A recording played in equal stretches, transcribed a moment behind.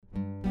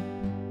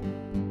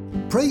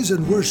Praise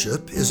and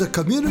Worship is a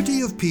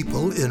community of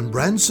people in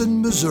Branson,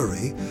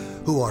 Missouri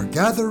who are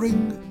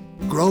gathering,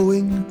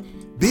 growing,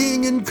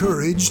 being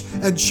encouraged,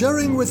 and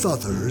sharing with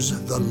others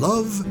the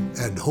love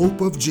and hope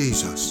of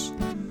Jesus.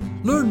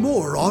 Learn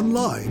more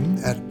online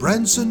at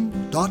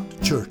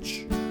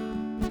branson.church.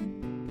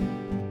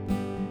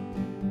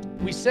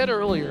 We said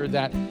earlier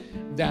that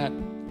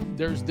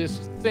there's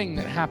this thing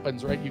that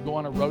happens, right? You go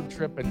on a road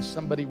trip and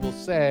somebody will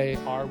say,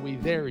 "Are we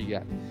there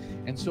yet?"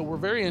 And so we're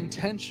very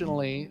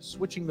intentionally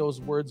switching those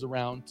words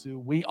around to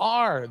 "we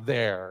are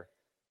there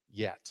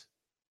yet."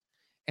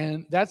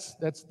 And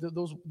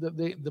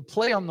the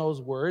play on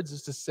those words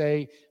is to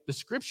say the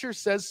scripture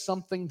says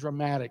something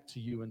dramatic to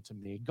you and to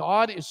me.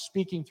 God is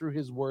speaking through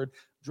his word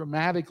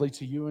dramatically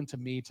to you and to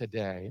me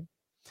today.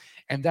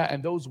 And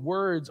those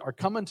words are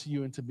coming to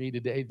you and to me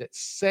today that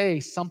say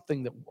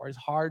something that is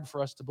hard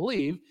for us to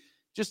believe,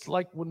 just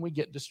like when we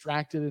get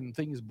distracted and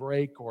things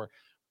break, or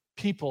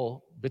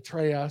people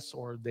betray us,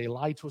 or they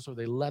lie to us, or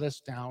they let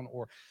us down,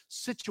 or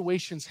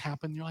situations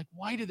happen. You're like,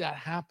 why did that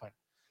happen?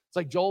 It's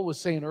like Joel was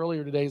saying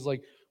earlier today, is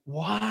like,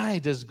 why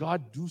does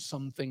God do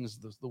some things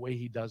the way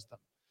he does them?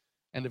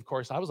 And of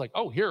course, I was like,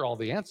 oh, here are all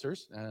the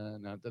answers.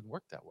 And it doesn't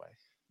work that way.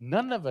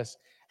 None of us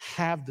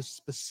have the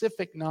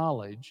specific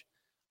knowledge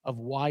of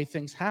why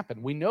things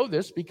happen. We know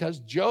this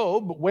because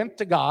Job went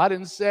to God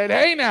and said,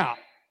 "Hey, now,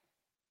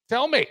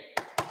 tell me.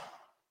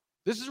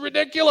 This is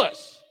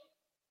ridiculous."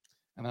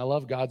 And I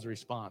love God's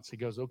response. He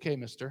goes, "Okay,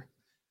 mister,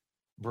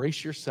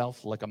 brace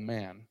yourself like a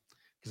man,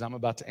 because I'm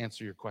about to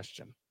answer your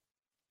question."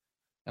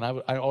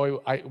 And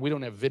we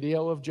don't have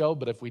video of Job,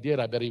 but if we did,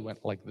 I bet he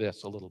went like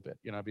this a little bit.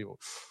 People,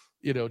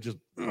 just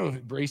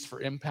brace for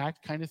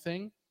impact kind of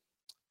thing.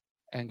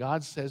 And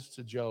God says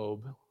to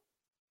Job,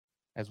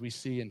 as we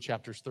see in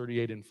chapters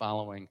 38 and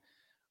following,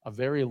 a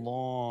very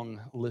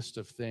long list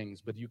of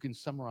things, but you can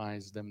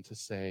summarize them to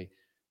say,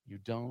 you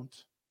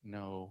don't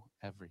know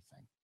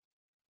everything.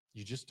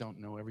 You just don't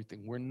know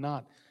everything. We're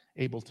not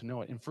able to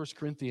know it. In 1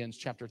 Corinthians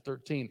chapter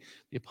 13,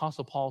 the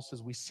Apostle Paul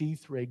says, we see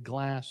through a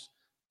glass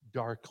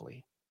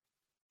darkly,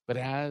 but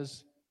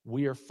as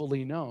we are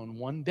fully known,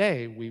 one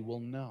day we will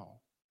know.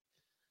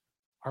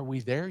 Are we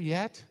there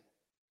yet?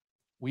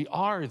 We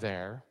are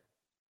there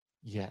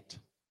yet.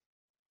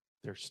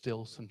 There's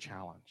still some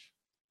challenge.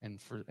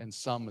 And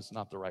some is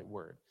not the right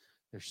word.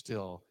 There's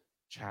still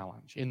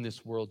challenge. In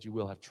this world you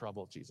will have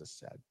trouble, Jesus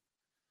said.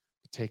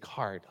 Take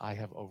heart, I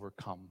have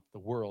overcome the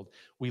world.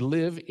 We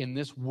live in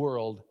this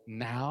world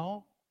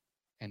now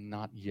and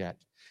not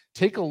yet.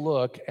 Take a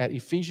look at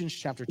Ephesians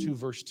chapter 2,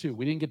 verse 2.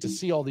 We didn't get to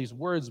see all these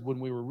words when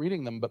we were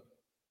reading them, but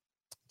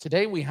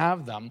today we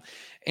have them.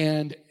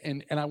 And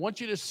I want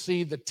you to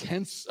see the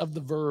tense of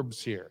the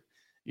verbs here.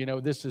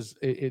 This is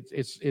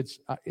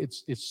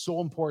it's so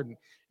important.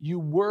 You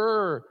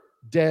were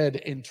dead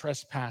in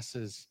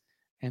trespasses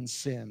and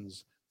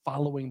sins,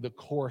 following the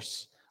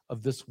course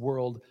of this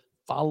world,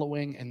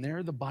 and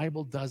there the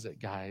Bible does it,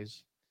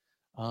 guys.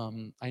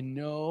 I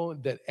know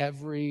that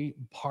every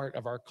part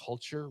of our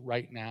culture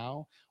right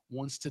now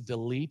wants to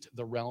delete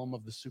the realm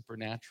of the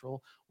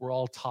supernatural. We're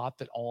all taught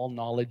that all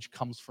knowledge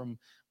comes from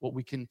what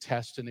we can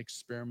test and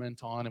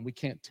experiment on, and we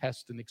can't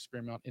test and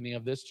experiment on any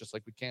of this, just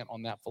like we can't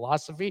on that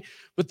philosophy.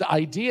 But the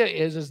idea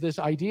is this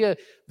idea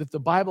that the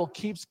Bible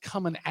keeps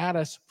coming at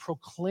us,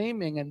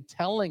 proclaiming and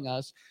telling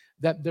us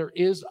that there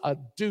is a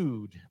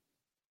dude.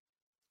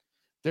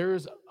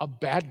 There's a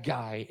bad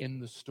guy in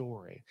the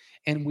story.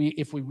 And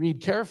if we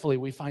read carefully,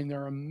 we find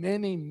there are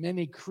many,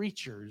 many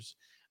creatures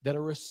that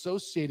are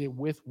associated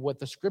with what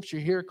the scripture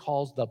here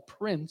calls the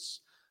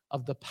prince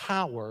of the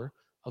power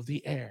of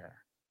the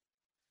air.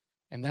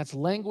 And that's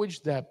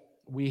language that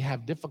we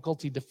have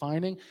difficulty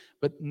defining,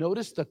 but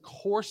notice the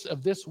course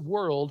of this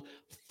world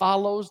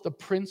follows the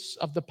prince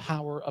of the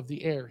power of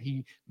the air.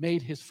 He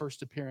made his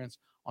first appearance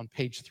on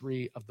page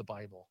 3 of the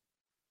Bible.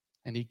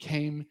 And he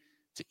came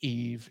to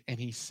Eve and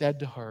he said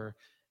to her,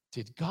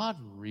 "Did God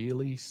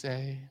really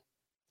say?"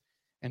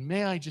 And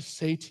may I just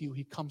say to you,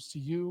 he comes to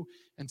you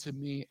and to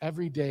me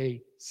every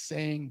day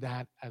saying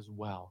that as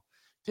well.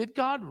 Did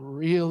God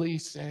really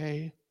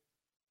say?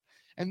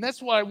 And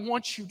that's what I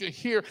want you to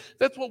hear.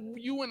 That's what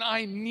you and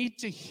I need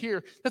to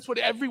hear. That's what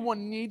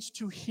everyone needs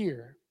to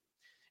hear,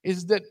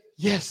 is that,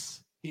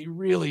 yes, he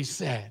really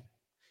said.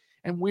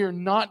 And we're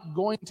not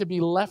going to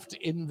be left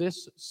in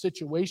this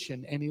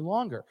situation any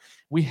longer.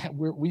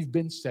 We've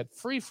been set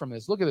free from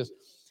this. Look at this.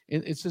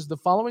 It says,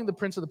 following the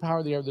prince of the power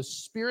of the air, the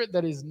spirit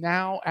that is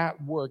now at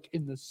work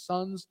in the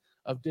sons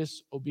of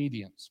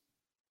disobedience.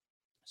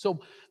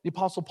 So the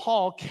Apostle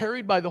Paul,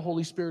 carried by the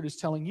Holy Spirit, is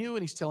telling you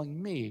and he's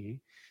telling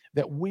me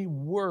that we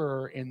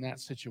were in that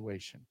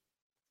situation.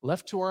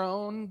 Left to our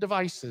own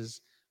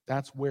devices,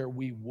 that's where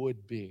we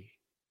would be.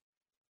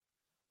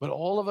 But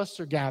all of us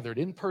are gathered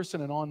in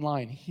person and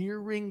online,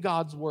 hearing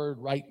God's word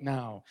right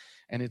now.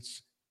 And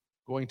it's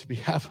going to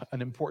have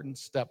an important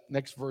step.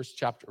 Next verse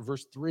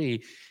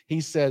 3,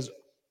 he says,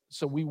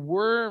 so we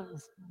were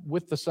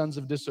with the sons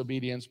of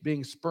disobedience,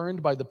 being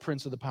spurned by the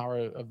prince of the power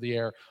of the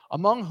air,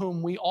 among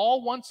whom we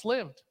all once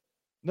lived.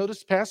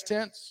 Notice past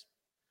tense.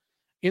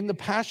 in the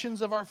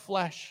passions of our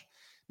flesh.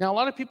 Now, a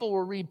lot of people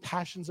will read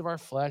passions of our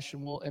flesh,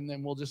 and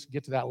then we'll just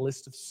get to that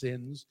list of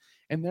sins,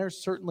 and they're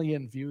certainly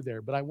in view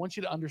there. But I want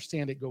you to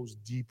understand it goes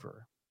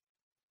deeper.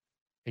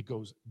 It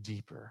goes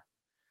deeper.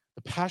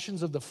 The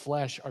passions of the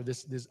flesh are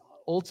this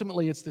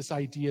ultimately, it's this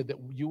idea that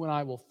you and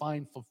I will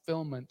find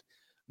fulfillment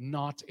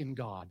not in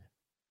God.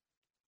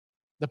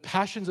 The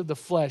passions of the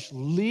flesh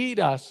lead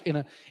us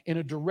in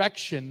a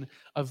direction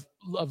of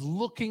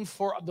looking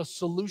for the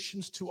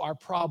solutions to our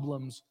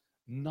problems,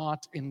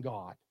 not in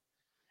God.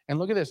 And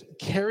look at this,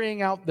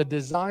 carrying out the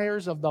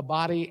desires of the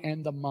body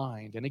and the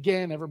mind. And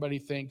again, everybody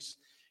thinks,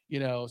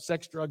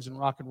 sex, drugs, and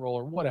rock and roll,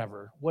 or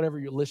whatever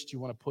your list you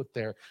want to put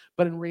there.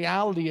 But in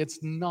reality,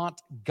 it's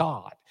not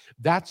God.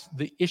 That's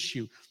the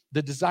issue.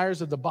 The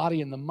desires of the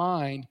body and the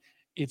mind,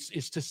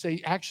 it's to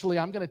say, actually,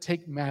 I'm going to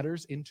take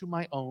matters into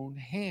my own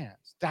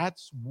hands.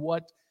 That's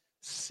what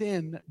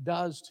sin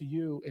does to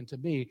you and to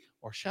me,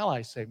 or shall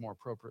I say more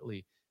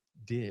appropriately,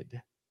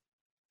 did.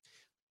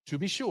 To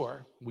be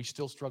sure, we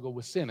still struggle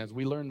with sin. As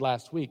we learned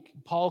last week,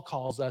 Paul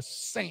calls us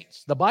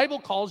saints. The Bible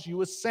calls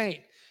you a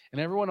saint.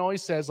 And everyone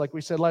always says, like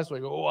we said last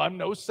week, oh, I'm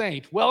no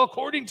saint. Well,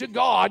 according to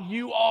God,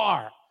 you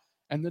are.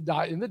 And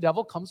the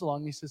devil comes along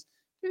and he says,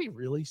 did he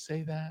really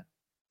say that?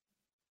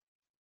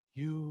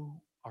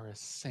 You are a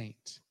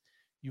saint.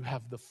 You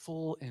have the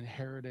full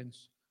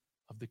inheritance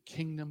of the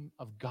kingdom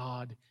of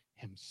God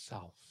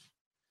himself.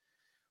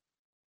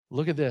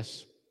 Look at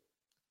this.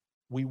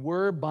 We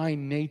were by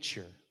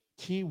nature,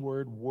 key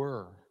word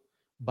were,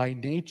 by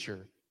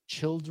nature,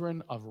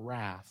 children of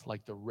wrath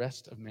like the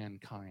rest of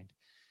mankind.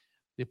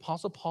 The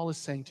Apostle Paul is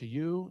saying to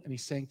you, and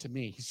he's saying to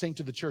me, he's saying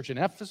to the church in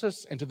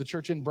Ephesus and to the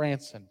church in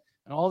Branson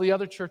and all the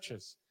other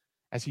churches,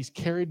 as he's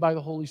carried by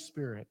the Holy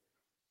Spirit,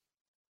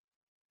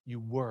 you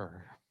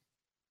were.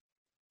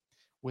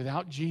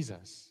 Without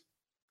Jesus,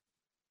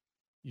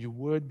 you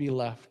would be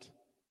left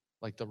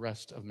like the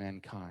rest of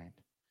mankind.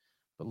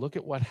 But look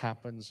at what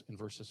happens in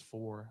verses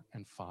 4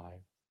 and 5.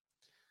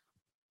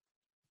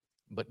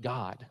 But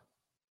God.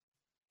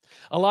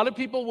 A lot of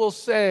people will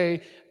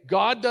say,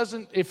 God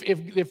doesn't,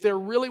 if there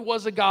really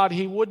was a God,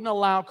 he wouldn't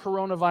allow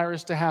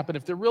coronavirus to happen.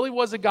 If there really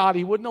was a God,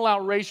 he wouldn't allow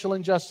racial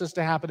injustice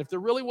to happen. If there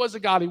really was a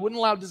God, he wouldn't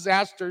allow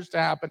disasters to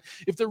happen.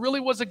 If there really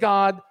was a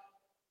God,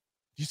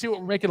 you see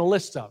what we're making a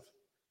list of?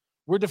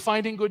 We're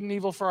defining good and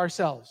evil for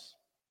ourselves.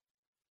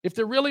 If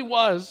there really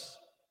was,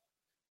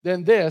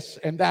 then this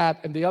and that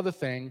and the other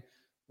thing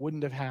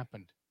wouldn't have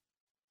happened.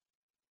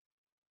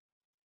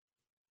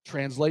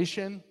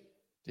 Translation,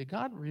 did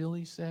God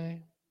really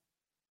say?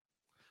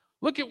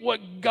 Look at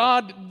what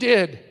God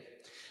did.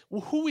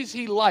 Well, who is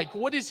he like?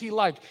 What is he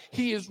like?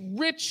 He is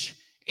rich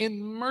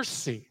in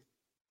mercy.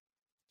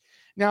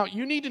 Now,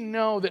 you need to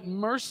know that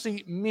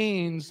mercy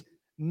means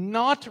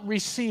not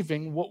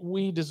receiving what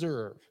we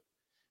deserve.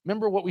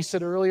 Remember what we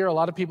said earlier? A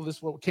lot of people, this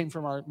is what came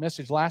from our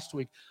message last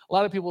week. A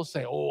lot of people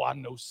say, oh,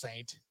 I'm no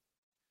saint.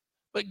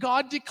 But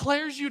God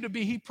declares you to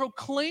be. He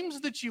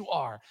proclaims that you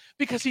are,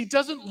 because he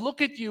doesn't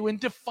look at you and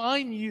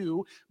define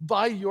you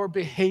by your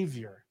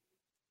behavior.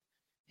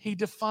 He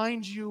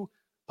defines you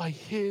by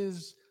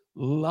his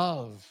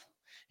love.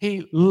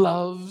 He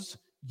loves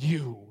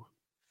you.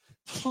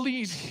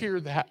 Please hear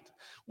that.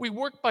 We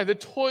work by the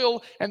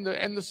toil and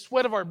the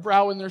sweat of our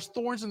brow, and there's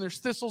thorns and there's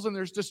thistles and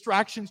there's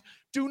distractions.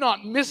 Do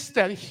not miss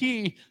that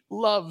he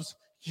loves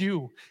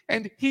you,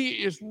 and he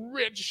is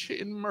rich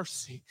in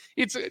mercy.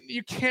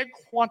 You can't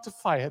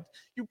quantify it.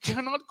 You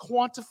cannot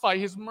quantify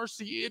his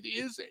mercy. It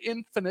is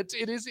infinite.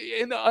 It is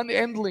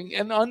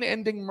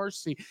unending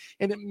mercy,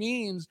 and it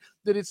means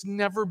that it's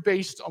never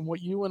based on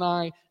what you and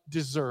I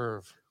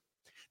deserve.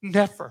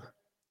 Never.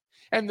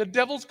 And the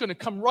devil's going to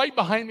come right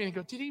behind me and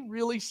go, did he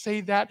really say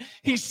that?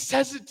 He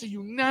says it to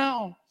you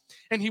now.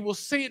 And he will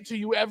say it to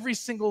you every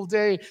single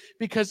day,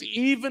 because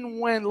even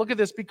when, look at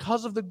this,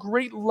 because of the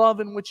great love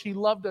in which he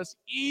loved us,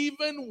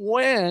 even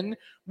when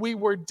we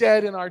were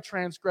dead in our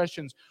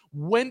transgressions.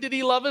 When did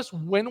he love us?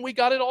 When we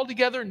got it all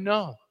together?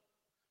 No.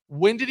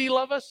 When did he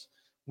love us?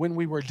 When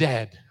we were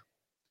dead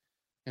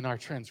in our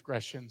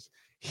transgressions.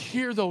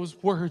 Hear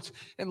those words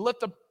and let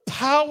the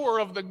power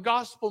of the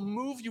gospel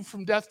move you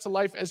from death to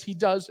life, as he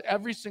does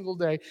every single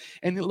day.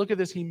 And look at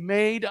this, he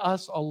made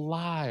us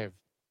alive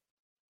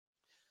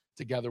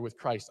together with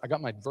Christ. I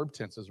got my verb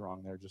tenses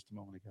wrong there just a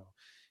moment ago.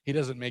 He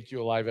doesn't make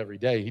you alive every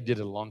day. He did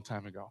it a long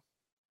time ago,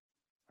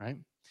 right?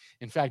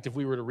 In fact, if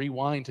we were to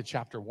rewind to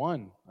chapter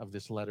 1 of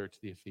this letter to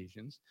the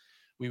Ephesians,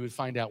 we would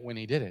find out when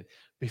he did it.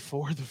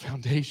 Before the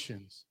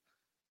foundations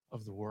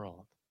of the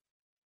world,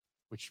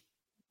 which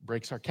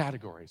breaks our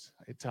categories.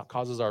 It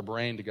causes our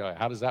brain to go,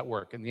 how does that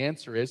work? And the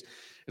answer is,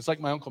 it's like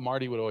my Uncle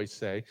Marty would always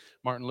say,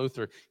 Martin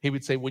Luther, he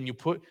would say, when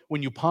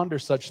you ponder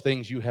such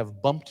things, you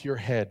have bumped your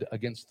head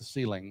against the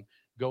ceiling.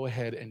 Go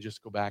ahead and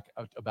just go back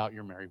about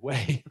your merry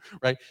way,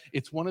 right?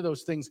 It's one of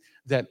those things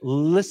that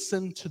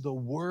listen to the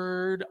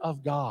word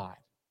of God.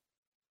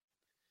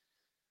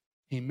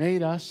 He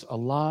made us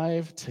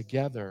alive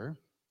together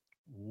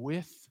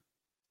with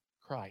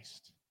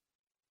Christ.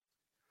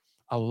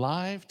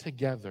 Alive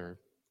together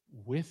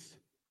with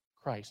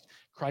Christ.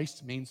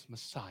 Christ means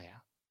Messiah,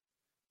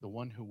 the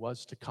one who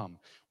was to come.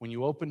 When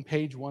you open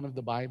page 1 of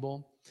the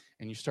Bible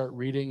and you start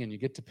reading and you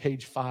get to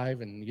page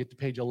 5 and you get to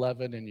page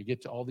 11 and you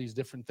get to all these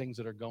different things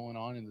that are going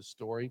on in the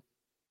story,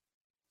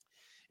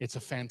 it's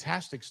a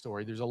fantastic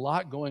story. There's a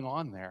lot going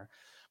on there.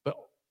 But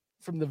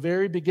from the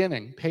very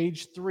beginning,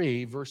 page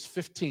 3, verse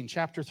 15,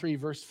 chapter 3,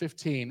 verse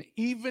 15,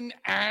 even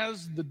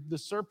as the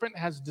serpent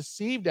has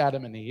deceived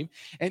Adam and Eve,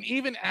 and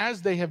even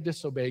as they have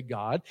disobeyed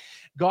God,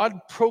 God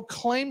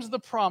proclaims the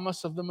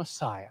promise of the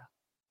Messiah.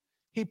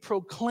 He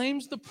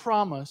proclaims the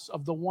promise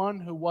of the one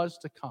who was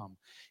to come.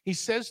 He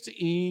says to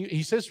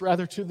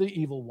the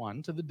evil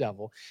one, to the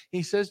devil,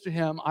 he says to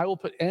him, I will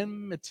put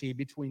enmity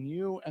between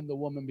you and the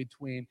woman,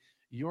 between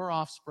your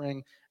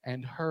offspring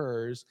and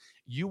hers.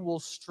 You will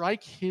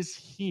strike his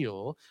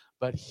heel,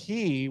 but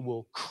he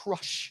will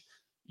crush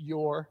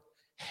your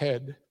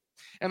head.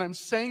 And I'm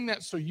saying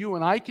that so you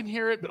and I can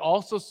hear it, but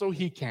also so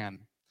he can.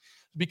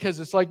 Because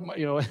it's like,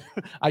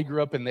 I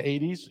grew up in the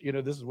 80s.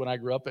 This is when I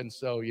grew up. And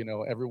so,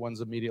 everyone's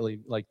immediately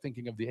like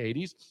thinking of the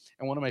 80s.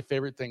 And one of my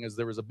favorite things is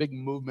there was a big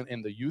movement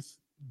in the youth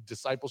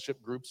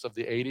discipleship groups of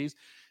the 80s,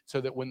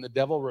 so that when the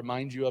devil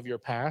reminds you of your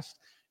past,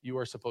 you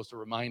are supposed to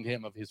remind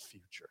him of his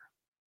future,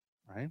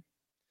 right?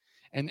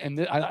 And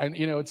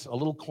it's a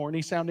little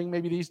corny sounding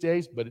maybe these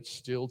days, but it's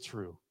still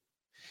true.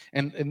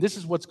 And this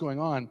is what's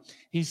going on.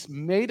 He's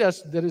made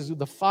us, that is,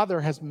 the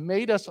Father has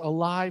made us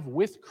alive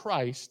with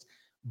Christ,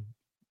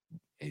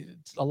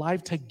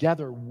 alive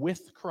together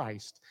with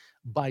Christ.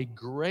 By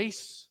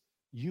grace,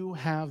 you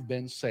have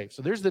been saved.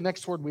 So there's the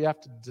next word we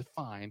have to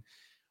define.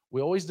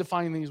 We always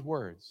define these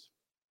words.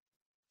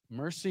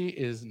 Mercy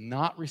is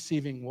not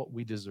receiving what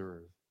we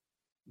deserve.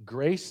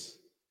 Grace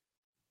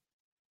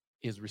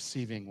is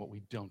receiving what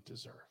we don't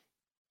deserve.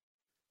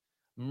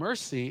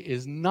 Mercy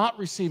is not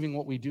receiving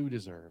what we do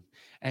deserve.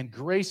 And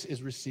grace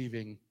is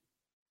receiving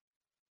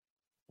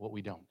what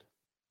we don't.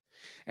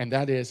 And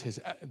that is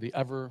the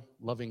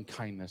ever-loving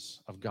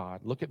kindness of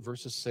God. Look at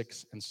verses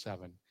 6 and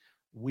 7.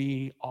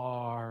 We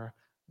are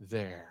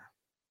there.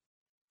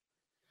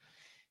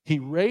 He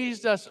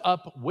raised us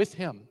up with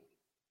him.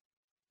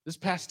 This is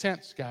past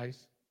tense,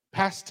 guys.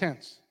 Past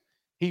tense.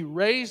 He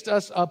raised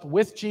us up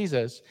with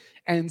Jesus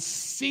and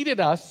seated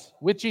us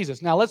with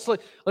Jesus. Now, let's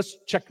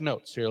check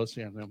notes here. Let's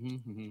see.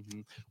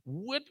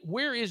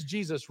 Where is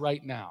Jesus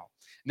right now?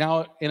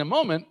 Now, in a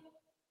moment,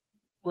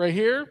 right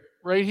here,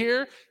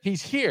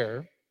 he's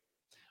here.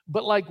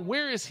 But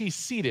where is he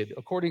seated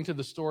according to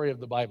the story of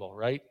the Bible,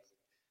 right?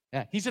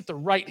 Yeah, he's at the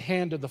right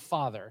hand of the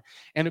Father.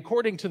 And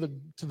according to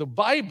the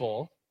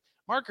Bible,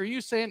 Mark, are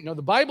you saying? No,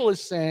 the Bible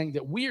is saying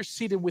that we are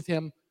seated with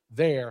him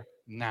there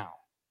now.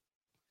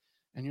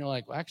 And you're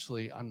like, well,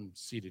 actually, I'm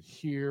seated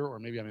here, or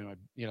maybe I'm in my,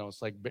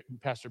 it's like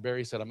Pastor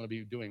Barry said, I'm going to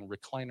be doing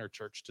recliner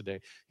church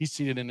today. He's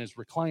seated in his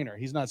recliner.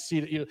 He's not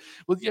seated,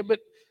 well, yeah, but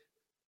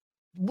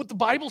what the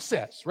Bible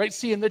says, right?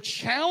 See, and the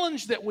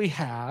challenge that we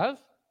have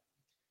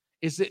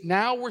is that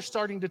now we're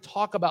starting to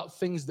talk about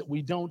things that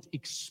we don't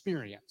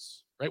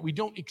experience, right? We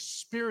don't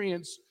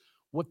experience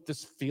what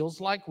this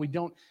feels like. We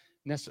don't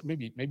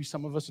necessarily, maybe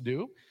some of us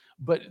do.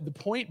 But the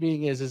point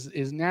being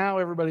is now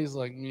everybody's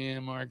like, yeah,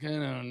 Mark, I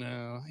don't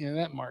know.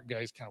 That Mark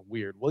guy's kind of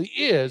weird. Well,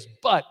 he is,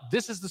 but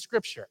this is the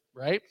scripture,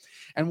 right?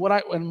 And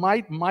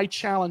my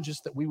challenge is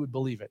that we would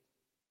believe it.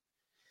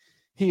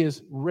 He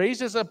has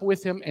raised us up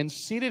with him and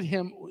seated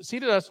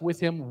us with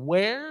him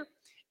where?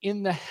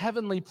 In the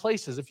heavenly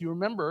places. If you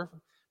remember,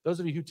 those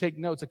of you who take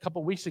notes, a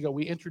couple weeks ago,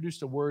 we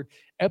introduced a word,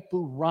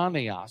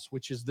 epuranios,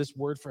 which is this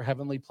word for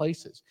heavenly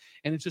places.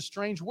 And it's a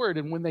strange word,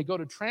 and when they go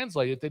to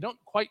translate it, they don't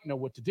quite know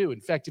what to do. In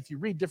fact, if you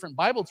read different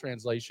Bible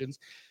translations,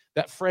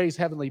 that phrase,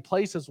 heavenly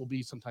places, will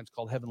be sometimes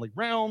called heavenly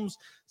realms,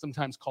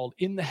 sometimes called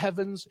in the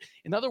heavens.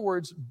 In other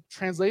words,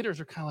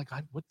 translators are kind of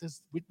like,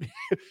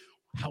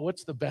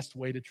 what's the best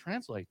way to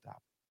translate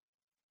that?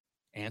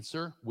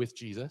 Answer, with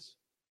Jesus.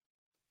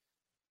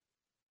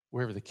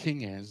 Wherever the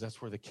king is,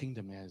 that's where the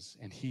kingdom is.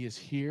 And he is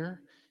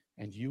here,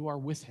 and you are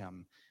with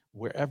him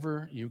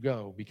wherever you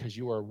go, because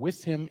you are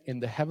with him in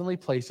the heavenly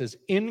places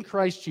in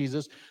Christ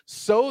Jesus,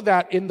 so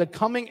that in the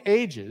coming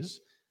ages,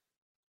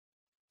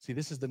 see,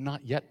 this is the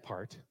not yet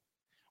part.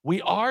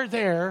 We are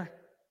there,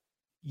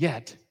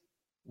 yet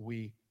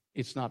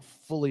it's not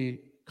fully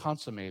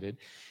consummated,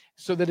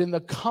 so that in the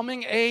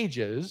coming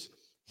ages,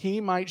 he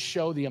might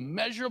show the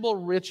immeasurable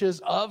riches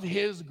of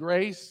his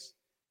grace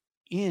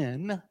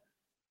in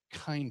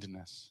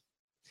kindness.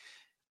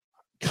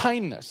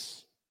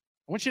 Kindness.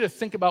 I want you to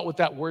think about what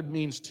that word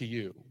means to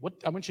you.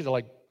 I want you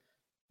to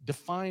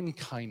define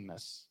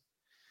kindness.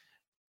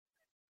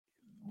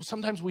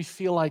 Sometimes we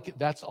feel like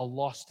that's a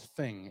lost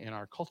thing in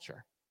our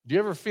culture. Do you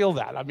ever feel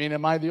that? I mean,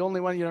 am I the only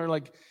one?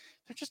 There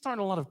just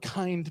aren't a lot of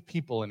kind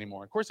people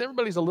anymore. Of course,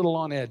 everybody's a little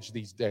on edge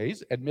these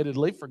days,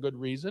 admittedly, for good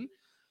reason.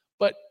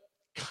 But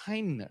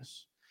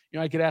kindness.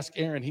 I could ask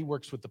Aaron, he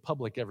works with the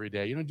public every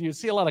day. Do you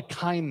see a lot of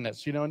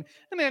kindness? And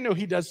I know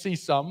he does see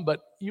some, but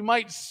you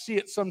might see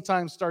it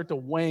sometimes start to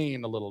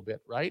wane a little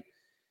bit, right?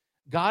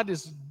 God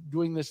is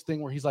doing this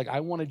thing where he's like, I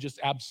want to just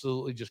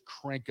absolutely just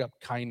crank up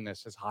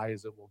kindness as high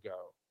as it will go.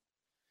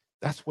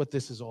 That's what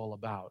this is all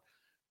about.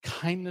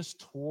 Kindness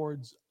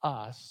towards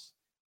us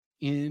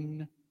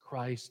in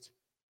Christ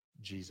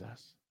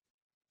Jesus.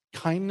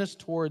 Kindness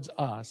towards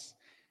us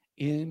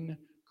in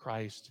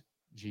Christ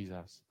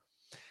Jesus.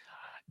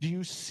 Do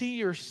you see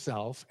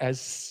yourself as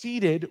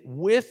seated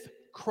with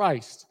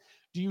Christ?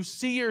 Do you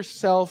see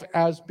yourself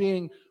as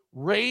being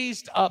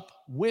raised up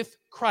with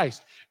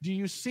Christ? Do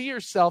you see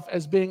yourself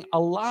as being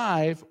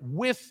alive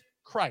with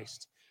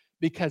Christ?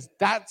 Because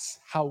that's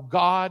how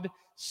God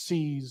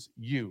sees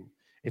you.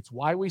 It's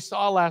why we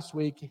saw last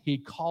week, he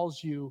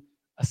calls you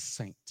a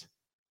saint.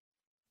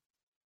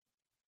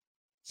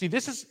 See,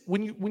 this is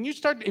when you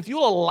start, if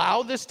you'll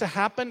allow this to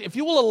happen,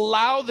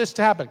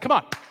 come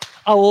on,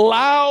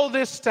 allow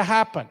this to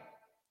happen.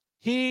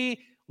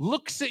 He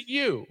looks at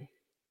you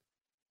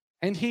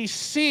and he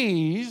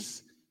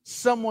sees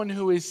someone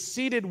who is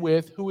seated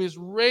with, who is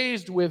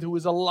raised with, who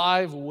is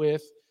alive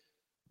with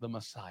the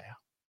Messiah,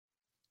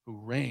 who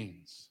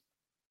reigns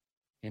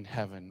in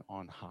heaven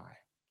on high.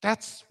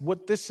 That's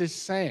what this is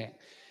saying.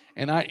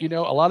 And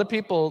a lot of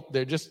people,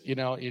 they're just,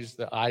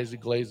 the eyes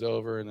glaze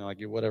over and they're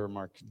like, whatever,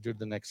 Mark, do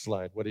the next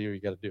slide. What do you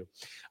got to do?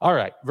 All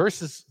right,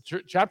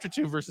 chapter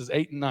 2, verses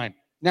 8 and 9.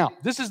 Now,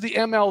 this is the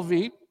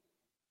MLV.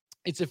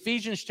 It's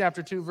Ephesians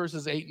chapter 2,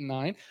 verses 8 and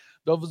 9.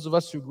 Those of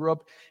us who grew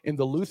up in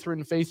the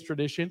Lutheran faith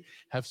tradition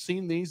have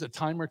seen these a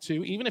time or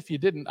two. Even if you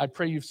didn't, I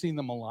pray you've seen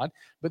them a lot.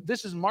 But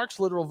this is Mark's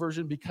literal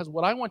version, because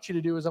what I want you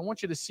to do is I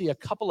want you to see a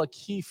couple of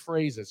key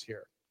phrases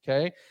here,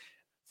 okay?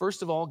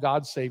 First of all,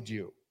 God saved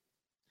you.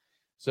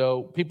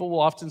 So people will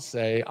often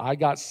say, I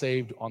got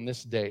saved on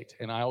this date.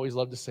 And I always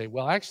love to say,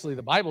 well, actually,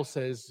 the Bible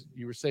says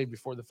you were saved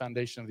before the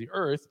foundation of the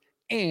earth,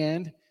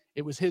 and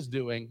it was his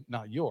doing,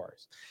 not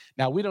yours.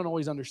 Now, we don't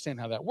always understand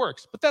how that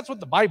works, but that's what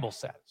the Bible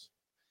says.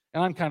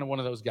 And I'm kind of one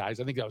of those guys.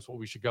 I think that's what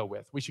we should go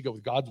with. We should go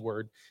with God's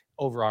word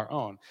over our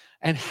own.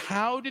 And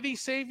how did he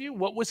save you?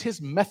 What was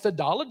his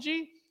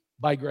methodology?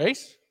 By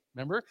grace.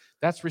 Remember,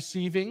 that's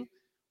receiving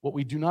what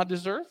we do not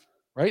deserve,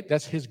 right?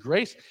 That's his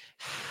grace.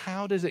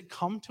 How does it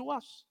come to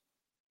us?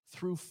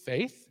 Through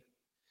faith.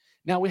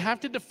 Now, we have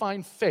to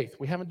define faith.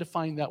 We haven't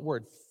defined that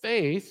word.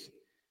 Faith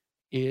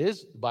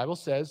is, the Bible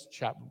says,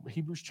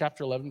 Hebrews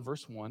chapter 11,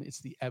 verse 1,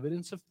 it's the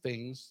evidence of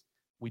things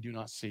we do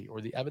not see,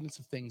 or the evidence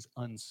of things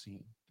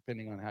unseen,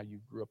 depending on how you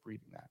grew up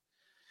reading that.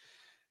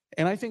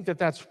 And I think that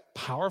that's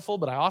powerful,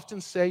 but I often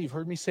say, you've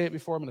heard me say it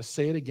before, I'm going to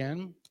say it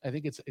again. I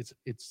think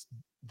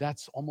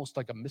that's almost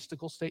like a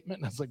mystical statement.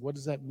 And I was like, what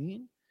does that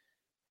mean?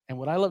 And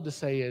what I love to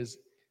say is,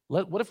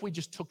 what if we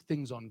just took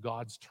things on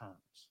God's terms?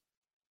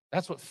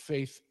 That's what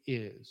faith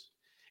is.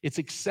 It's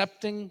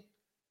accepting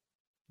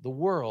the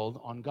world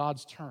on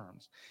God's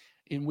terms.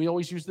 And we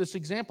always use this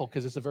example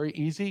because it's a very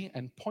easy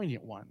and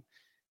poignant one.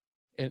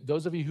 And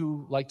those of you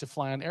who like to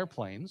fly on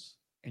airplanes,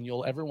 and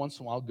you'll every once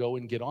in a while go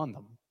and get on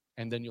them,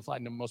 and then you'll fly.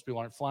 Most people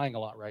aren't flying a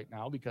lot right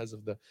now because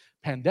of the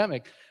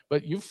pandemic,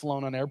 but you've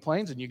flown on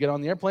airplanes, and you get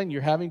on the airplane,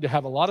 you're having to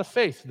have a lot of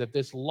faith that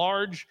this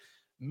large,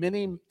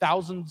 many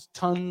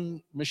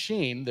 1,000-ton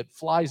machine that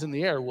flies in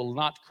the air will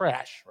not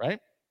crash, right?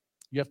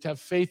 You have to have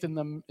faith in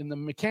the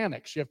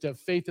mechanics. You have to have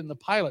faith in the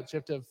pilots. You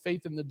have to have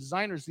faith in the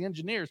designers, the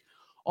engineers,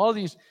 all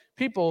these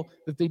people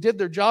that they did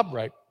their job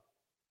right.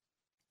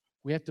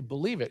 We have to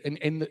believe it.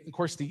 And of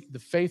course, the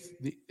faith,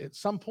 at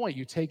some point,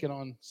 you take it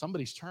on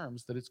somebody's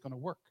terms that it's going to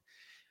work.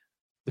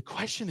 The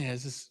question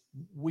is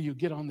will you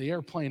get on the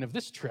airplane of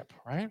this trip,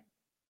 right?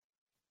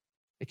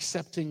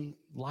 Accepting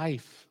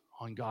life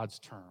on God's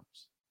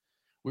terms.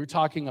 We were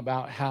talking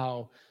about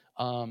how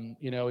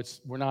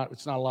it's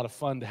not a lot of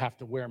fun to have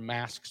to wear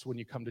masks when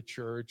you come to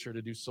church, or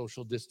to do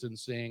social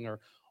distancing, or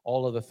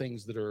all of the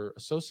things that are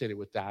associated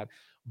with that.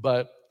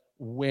 But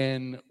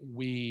when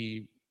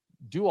we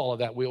do all of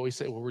that, we always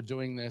say, well, we're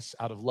doing this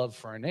out of love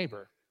for our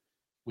neighbor,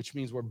 which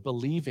means we're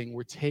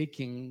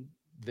taking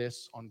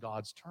this on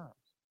God's terms,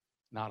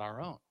 not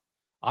our own.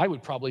 I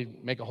would probably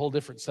make a whole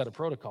different set of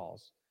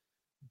protocols,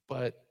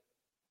 but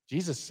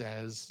Jesus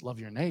says, love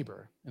your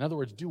neighbor. In other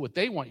words, do what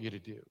they want you to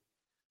do.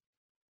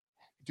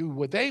 Do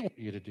what they want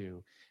you to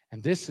do.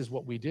 And this is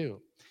what we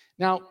do.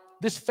 Now,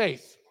 this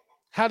faith,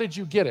 how did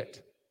you get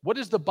it? What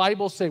does the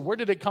Bible say? Where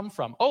did it come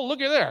from? Oh,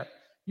 look at there.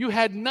 You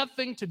had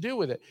nothing to do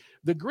with it.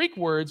 The Greek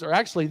words are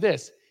actually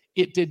this.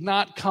 It did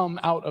not come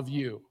out of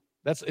you.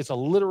 It's a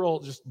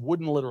literal, just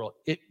wooden literal.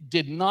 It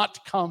did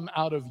not come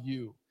out of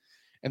you.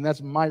 And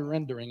that's my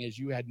rendering, is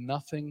you had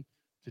nothing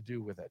to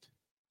do with it.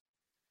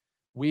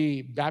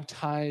 We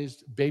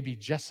baptized baby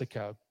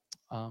Jessica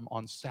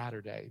on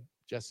Saturday.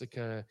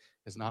 Jessica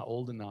is not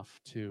old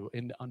enough to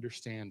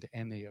understand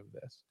any of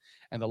this.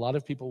 And a lot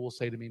of people will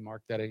say to me,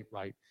 Mark, that ain't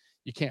right.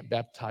 You can't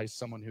baptize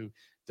someone who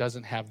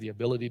doesn't have the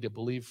ability to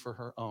believe for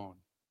her own.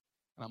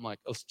 And I'm like,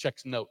 let's check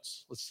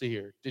notes. Let's see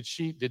here.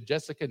 Did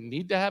Jessica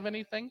need to have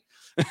anything?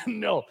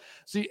 No.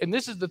 See, and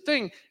this is the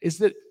thing, is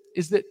that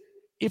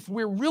if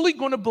we're really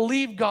going to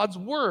believe God's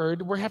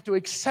word, we have to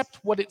accept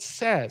what it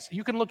says.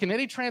 You can look in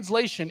any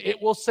translation, it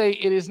will say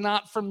it is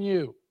not from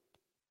you.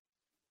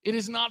 It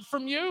is not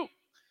from you.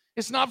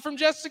 It's not from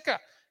Jessica.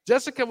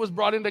 Jessica was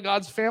brought into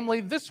God's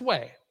family this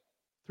way,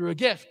 through a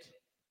gift.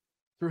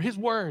 through his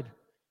word.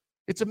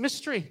 It's a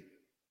mystery.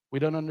 We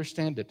don't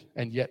understand it,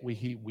 and yet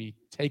we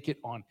take it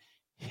on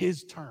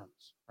his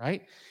terms,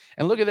 right?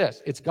 And look at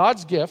this. It's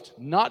God's gift,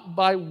 not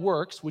by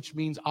works, which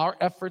means our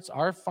efforts,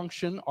 our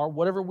function, or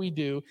whatever we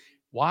do.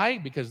 Why?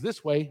 Because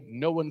this way,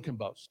 no one can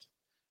boast.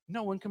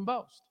 No one can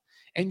boast.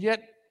 And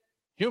yet,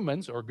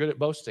 humans are good at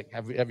boasting.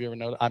 Have you ever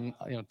noticed?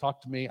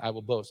 Talk to me, I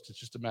will boast. It's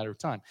just a matter of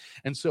time.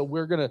 And so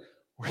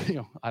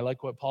I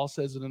like what Paul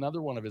says in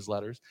another one of his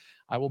letters.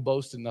 I will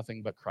boast in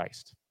nothing but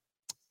Christ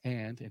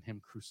and in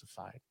him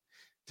crucified.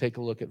 Take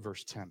a look at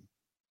verse 10.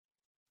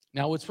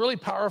 Now, what's really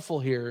powerful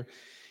here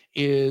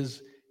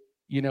is,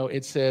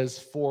 it says,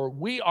 for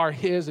we are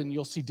his, and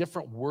you'll see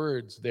different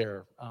words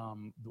there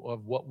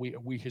of what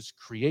we his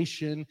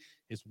creation,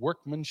 his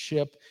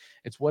workmanship,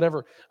 it's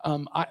whatever.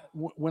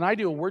 When I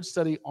do a word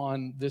study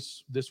on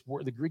this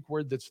word, the Greek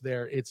word that's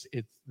there, it's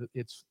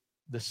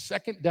the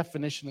second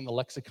definition in the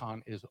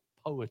lexicon is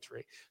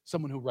poetry,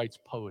 someone who writes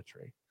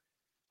poetry.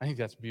 I think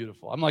that's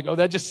beautiful. I'm like,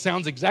 that just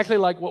sounds exactly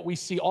like what we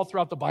see all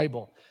throughout the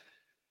Bible.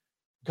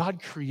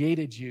 God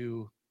created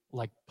you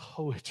like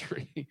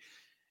poetry.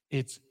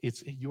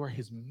 You are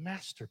his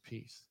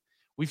masterpiece.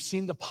 We've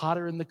seen the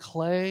potter and the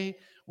clay.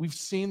 We've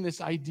seen this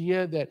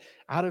idea that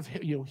out of,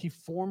 he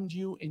formed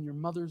you in your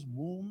mother's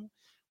womb.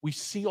 We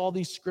see all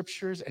these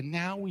scriptures, and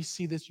now we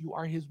see this. You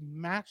are his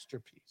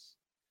masterpiece.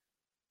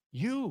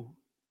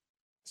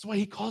 That's why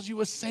he calls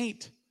you a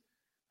saint.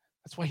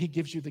 That's why he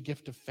gives you the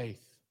gift of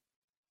faith.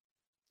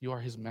 You are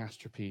his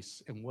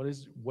masterpiece. And what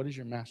is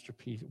your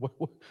masterpiece?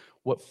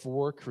 What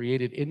for?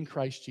 Created in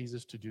Christ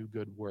Jesus to do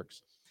good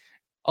works.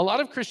 A lot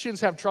of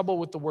Christians have trouble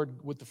with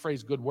the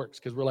phrase good works,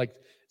 because we're like,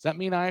 does that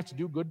mean I have to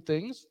do good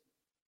things?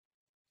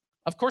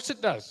 Of course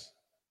it does.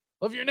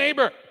 Love your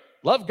neighbor.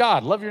 Love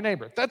God. Love your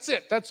neighbor. That's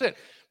it.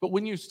 But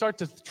when you start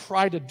to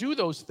try to do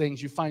those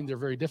things, you find they're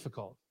very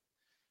difficult,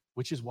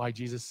 which is why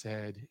Jesus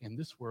said, in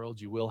this world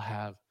you will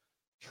have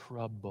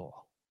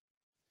trouble.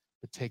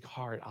 But take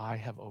heart, I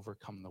have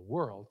overcome the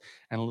world.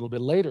 And a little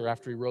bit later,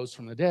 after he rose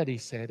from the dead, he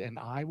said, and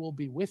I will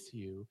be with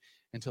you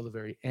until the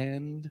very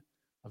end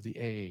of the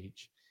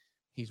age.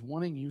 He's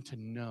wanting you to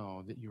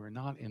know that you are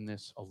not in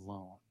this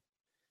alone.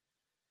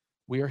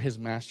 We are his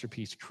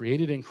masterpiece,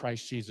 created in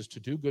Christ Jesus to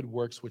do good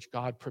works which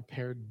God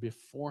prepared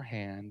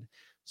beforehand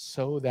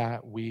so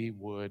that we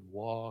would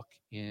walk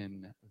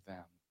in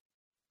them.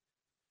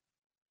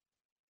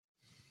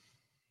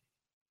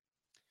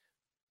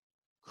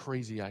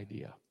 Crazy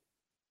idea.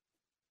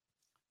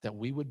 That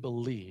we would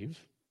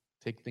believe,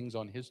 take things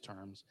on his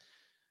terms,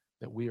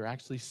 that we are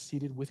actually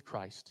seated with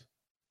Christ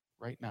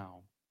right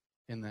now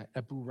in the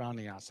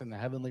epuranias, in the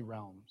heavenly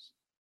realms.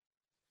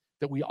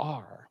 That we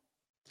are.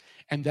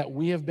 And that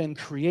we have been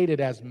created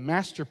as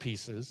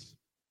masterpieces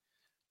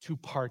to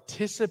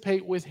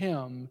participate with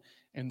him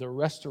in the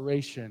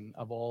restoration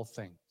of all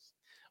things.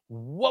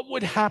 What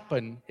would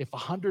happen if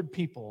 100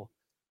 people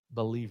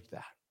believed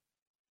that?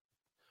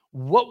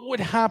 What would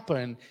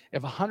happen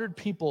if 100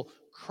 people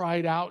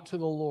cried out to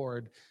the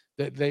Lord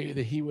that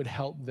he would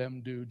help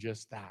them do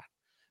just that?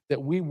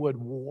 That we would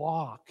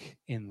walk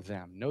in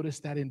them. Notice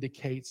that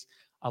indicates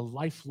a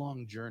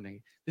lifelong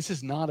journey. This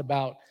is not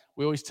about,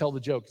 we always tell the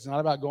joke, it's not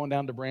about going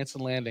down to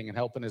Branson Landing and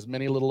helping as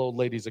many little old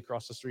ladies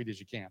across the street as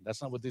you can.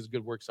 That's not what these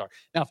good works are.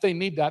 Now, if they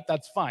need that,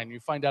 that's fine. You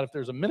find out if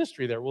there's a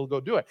ministry there, we'll go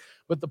do it.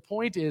 But the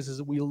point is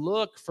that we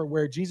look for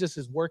where Jesus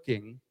is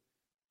working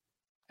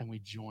and we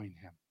join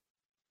him.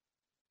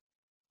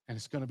 And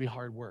it's going to be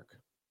hard work.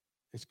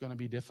 It's going to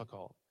be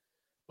difficult.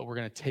 But we're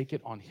going to take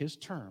it on his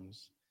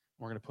terms.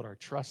 We're going to put our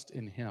trust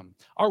in him.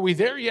 Are we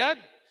there yet?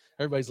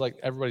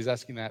 Everybody's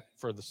asking that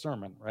for the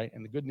sermon, right?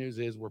 And the good news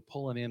is we're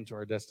pulling into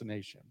our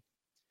destination.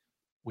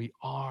 We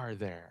are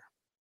there.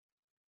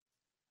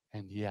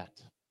 And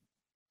yet,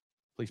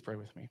 please pray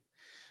with me.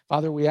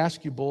 Father, we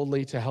ask you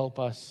boldly to help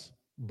us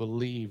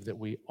believe that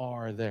we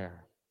are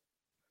there,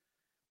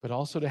 but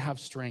also to have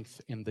strength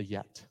in the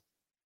yet.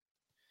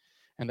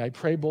 And I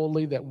pray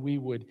boldly that we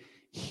would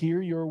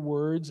hear your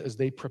words as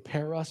they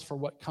prepare us for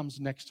what comes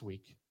next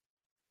week.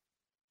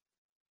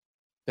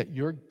 That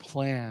your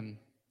plan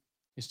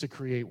is to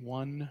create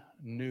one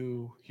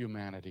new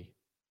humanity.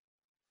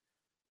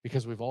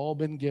 Because we've all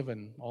been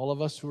given, all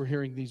of us who are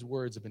hearing these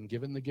words have been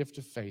given the gift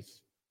of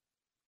faith.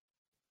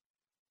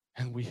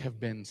 And we have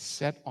been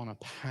set on a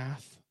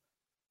path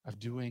of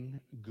doing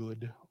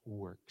good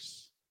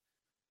works.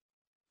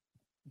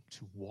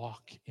 To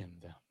walk in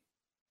them.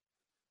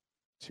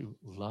 To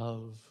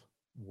love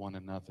one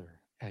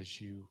another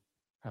as you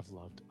have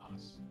loved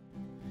us.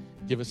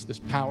 Give us this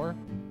power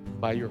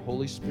by your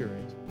Holy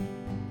Spirit,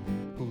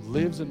 who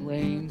lives and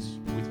reigns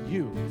with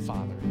you,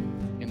 Father.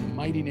 In the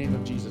mighty name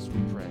of Jesus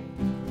we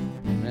pray.